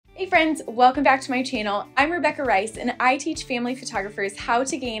Hey friends, welcome back to my channel. I'm Rebecca Rice and I teach family photographers how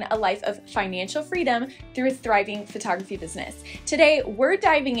to gain a life of financial freedom through a thriving photography business. Today, we're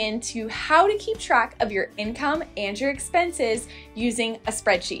diving into how to keep track of your income and your expenses using a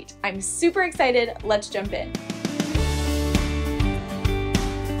spreadsheet. I'm super excited. Let's jump in.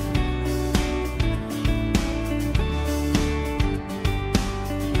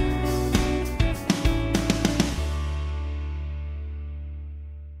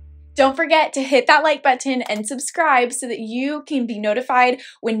 Don't forget to hit that like button and subscribe so that you can be notified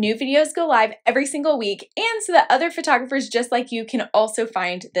when new videos go live every single week and so that other photographers just like you can also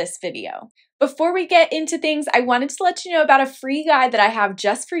find this video. Before we get into things, I wanted to let you know about a free guide that I have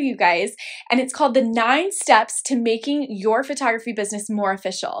just for you guys, and it's called the 9 Steps to Making Your Photography Business More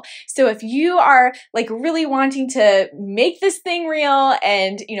Official. So if you are really wanting to make this thing real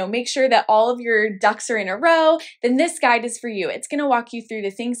and make sure that all of your ducks are in a row, then this guide is for you. It's going to walk you through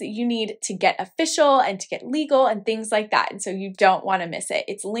the things that you need to get official and to get legal and things like that. And so you don't want to miss it.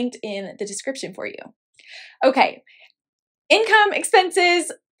 It's linked in the description for you. Okay, income,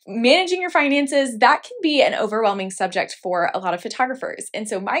 expenses, managing your finances, that can be an overwhelming subject for a lot of photographers. And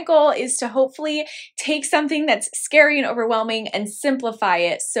so my goal is to hopefully take something that's scary and overwhelming and simplify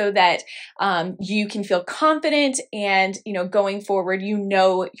it so that you can feel confident and, going forward, you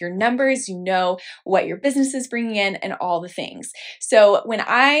know your numbers, you know what your business is bringing in and all the things. So when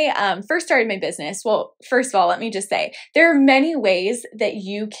I first started my business, well, first of all, let me just say, there are many ways that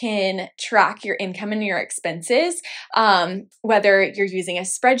you can track your income and your expenses, whether you're using a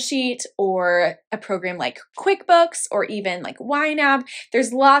spreadsheet or a program like QuickBooks or even like YNAB.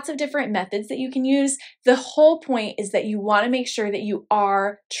 There's lots of different methods that you can use. The whole point is that you want to make sure that you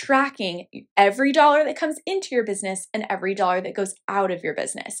are tracking every dollar that comes into your business and every dollar that goes out of your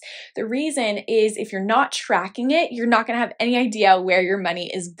business. The reason is if you're not tracking it, you're not going to have any idea where your money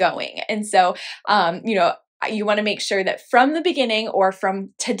is going. And so, you want to make sure that from the beginning or from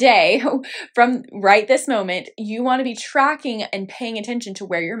today, from right this moment, you want to be tracking and paying attention to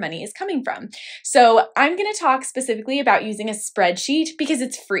where your money is coming from. So I'm going to talk specifically about using a spreadsheet because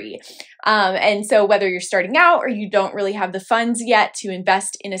it's free. And so whether you're starting out or you don't really have the funds yet to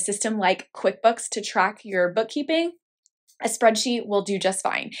invest in a system like QuickBooks to track your bookkeeping, a spreadsheet will do just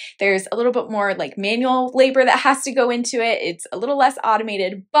fine. There's a little bit more manual labor that has to go into it. It's a little less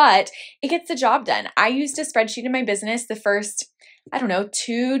automated, but it gets the job done. I used a spreadsheet in my business the first,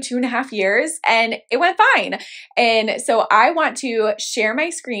 2.5 years, and it went fine. And so I want to share my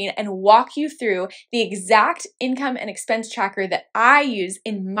screen and walk you through the exact income and expense tracker that I use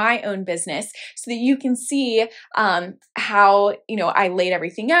in my own business so that you can see how, I laid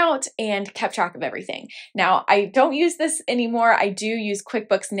everything out and kept track of everything. Now, I don't use this anymore. I do use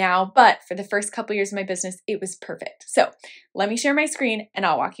QuickBooks now, but for the first couple years of my business, it was perfect. So let me share my screen and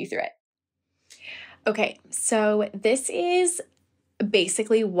I'll walk you through it. Okay, so this is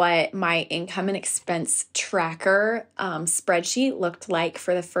basically what my income and expense tracker spreadsheet looked like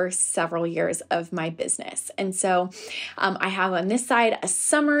for the first several years of my business. And so I have on this side a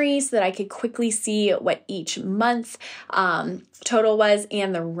summary so that I could quickly see what each month total was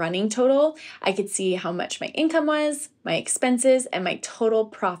and the running total. I could see how much my income was, my expenses, and my total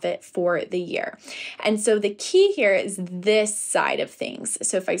profit for the year. And so the key here is this side of things.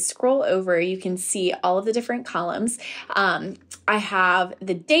 So if I scroll over, you can see all of the different columns. I have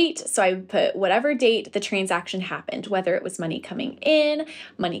the date, so I would put whatever date the transaction happened, whether it was money coming in,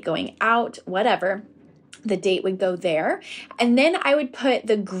 money going out, whatever. The date would go there. And then I would put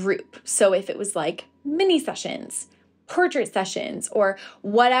the group. So if it was mini sessions, portrait sessions, or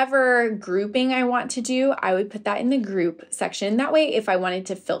whatever grouping I want to do, I would put that in the group section. That way, if I wanted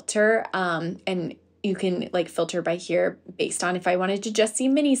to filter, and you can filter by here based on if I wanted to just see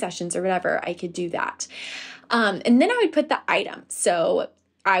mini sessions or whatever, I could do that. And then I would put the item. So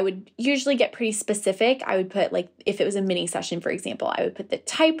I would usually get pretty specific. I would put if it was a mini session, for example, I would put the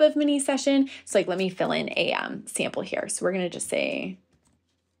type of mini session. So let me fill in a sample here. So we're going to just say,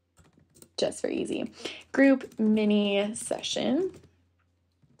 just for easy, group mini session.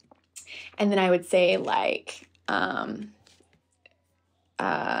 And then I would say I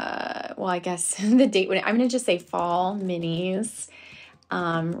guess the date would, I'm going to just say fall minis,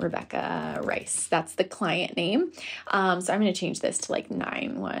 Rebecca Rice. That's the client name. So I'm going to change this to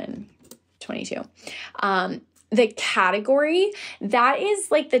 9/1/22. the category, that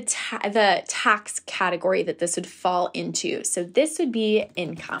is like the tax category that this would fall into. So this would be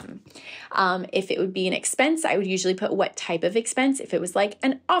income. If it would be an expense, I would usually put what type of expense. If it was like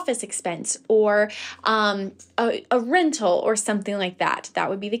an office expense or a rental or something like that, that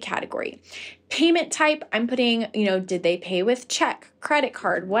would be the category. Payment type, I'm putting, did they pay with check, credit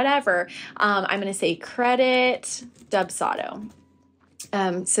card, whatever. I'm going to say credit, Dubsado.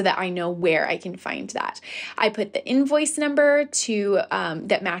 So that I know where I can find that. I put the invoice number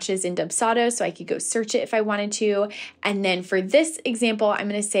that matches in Dubsado, so I could go search it if I wanted to. And then for this example, I'm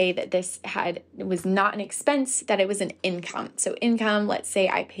going to say that it was not an expense, that it was an income. So income, let's say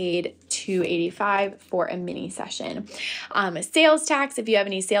I paid $285 for a mini session. Sales tax, if you have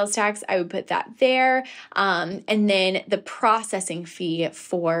any sales tax, I would put that there. And then the processing fee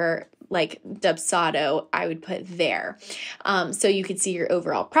for like Dubsado, I would put there. So you could see your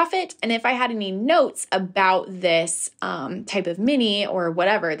overall profit. And if I had any notes about this type of mini or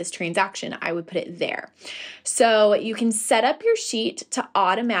whatever, this transaction, I would put it there. So you can set up your sheet to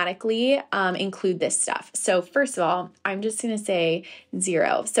automatically include this stuff. So first of all, I'm just going to say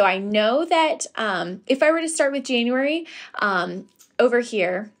 0. So I know that if I were to start with January, over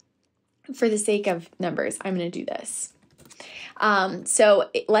here, for the sake of numbers, I'm going to do this. So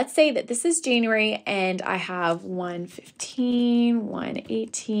let's say that this is January and I have 115,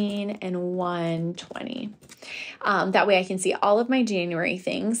 118, and 120. That way I can see all of my January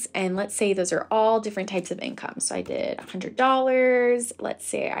things. And let's say those are all different types of income. So I did $100. Let's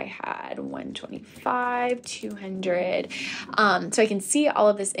say I had 125, 200. So I can see all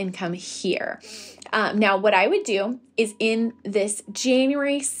of this income here. Now what I would do is in this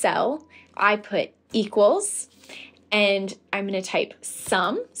January cell, I put equals, and I'm going to type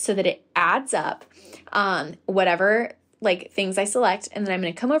sum so that it adds up whatever like things I select. And then I'm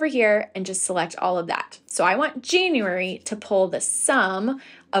going to come over here and just select all of that. So I want January to pull the sum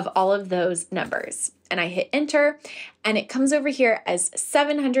of all of those numbers. And I hit enter and it comes over here as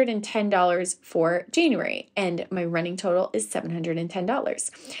 $710 for January. And my running total is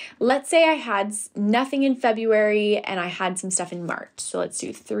 $710. Let's say I had nothing in February and I had some stuff in March. So let's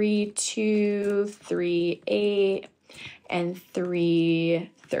do 3, 2, 3, 8. And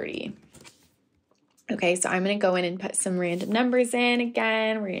 330. Okay, so I'm going to go in and put some random numbers in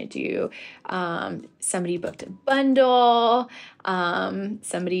again. We're going to do somebody booked a bundle,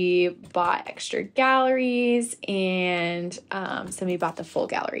 somebody bought extra galleries, and somebody bought the full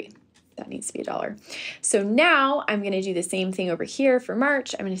gallery. That needs to be $1. So now I'm going to do the same thing over here for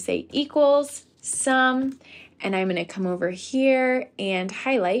March. I'm going to say equals sum, and I'm going to come over here and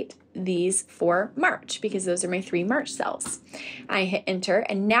highlight these for March because those are my 3 March cells. I hit enter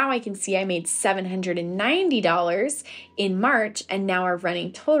and now I can see I made $790 in March and now our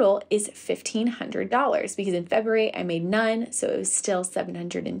running total is $1,500 because in February I made none, so it was still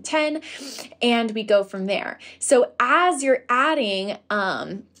 $710 and we go from there. So as you're adding,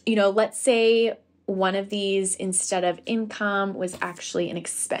 let's say one of these instead of income was actually an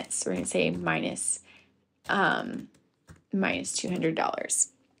expense. We're going to say minus $200.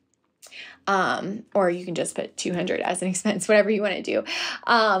 Or you can just put 200 as an expense, whatever you want to do.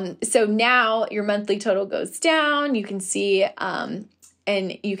 So now your monthly total goes down. You can see, and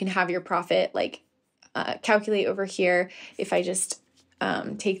you can have your profit calculate over here. If I just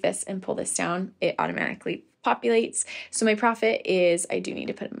take this and pull this down, it automatically populates. So my profit is, I do need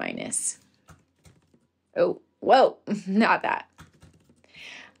to put a minus. Oh, whoa, not that.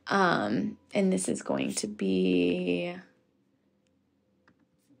 And this is going to be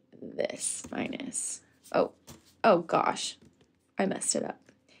this minus, oh gosh, I messed it up,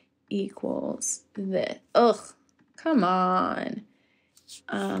 equals this, come on,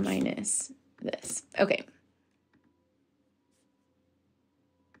 minus this, okay.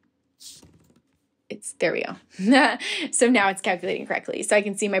 There we go. So now it's calculating correctly. So I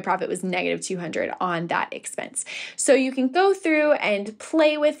can see my profit was negative 200 on that expense. So you can go through and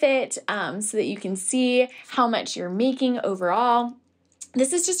play with it so that you can see how much you're making overall.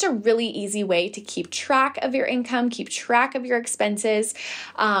 This is just a really easy way to keep track of your income, keep track of your expenses,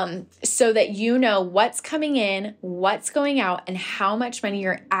 so that you know what's coming in, what's going out, and how much money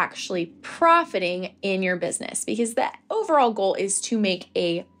you're actually profiting in your business, because the overall goal is to make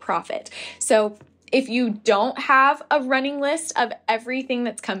a profit. So if you don't have a running list of everything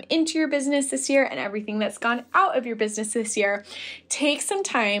that's come into your business this year and everything that's gone out of your business this year, take some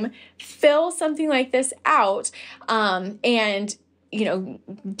time, fill something like this out, and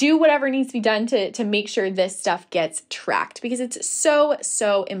do whatever needs to be done to make sure this stuff gets tracked, because it's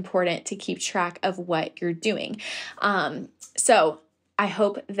so important to keep track of what you're doing. So I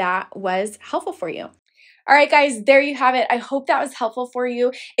hope that was helpful for you. All right, guys, there you have it. I hope that was helpful for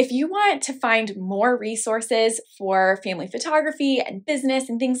you. If you want to find more resources for family photography and business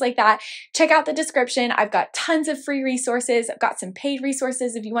and things like that, check out the description. I've got tons of free resources. I've got some paid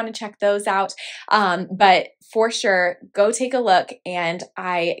resources if you want to check those out. But for sure, go take a look, and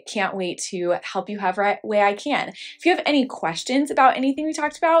I can't wait to help you however way I can. If you have any questions about anything we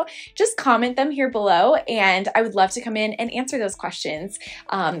talked about, just comment them here below, and I would love to come in and answer those questions.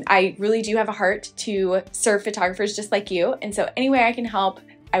 I really do have a heart to serve photographers just like you, and so any way I can help,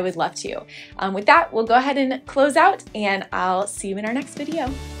 I would love to. With that, we'll go ahead and close out, and I'll see you in our next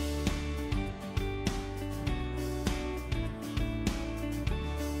video.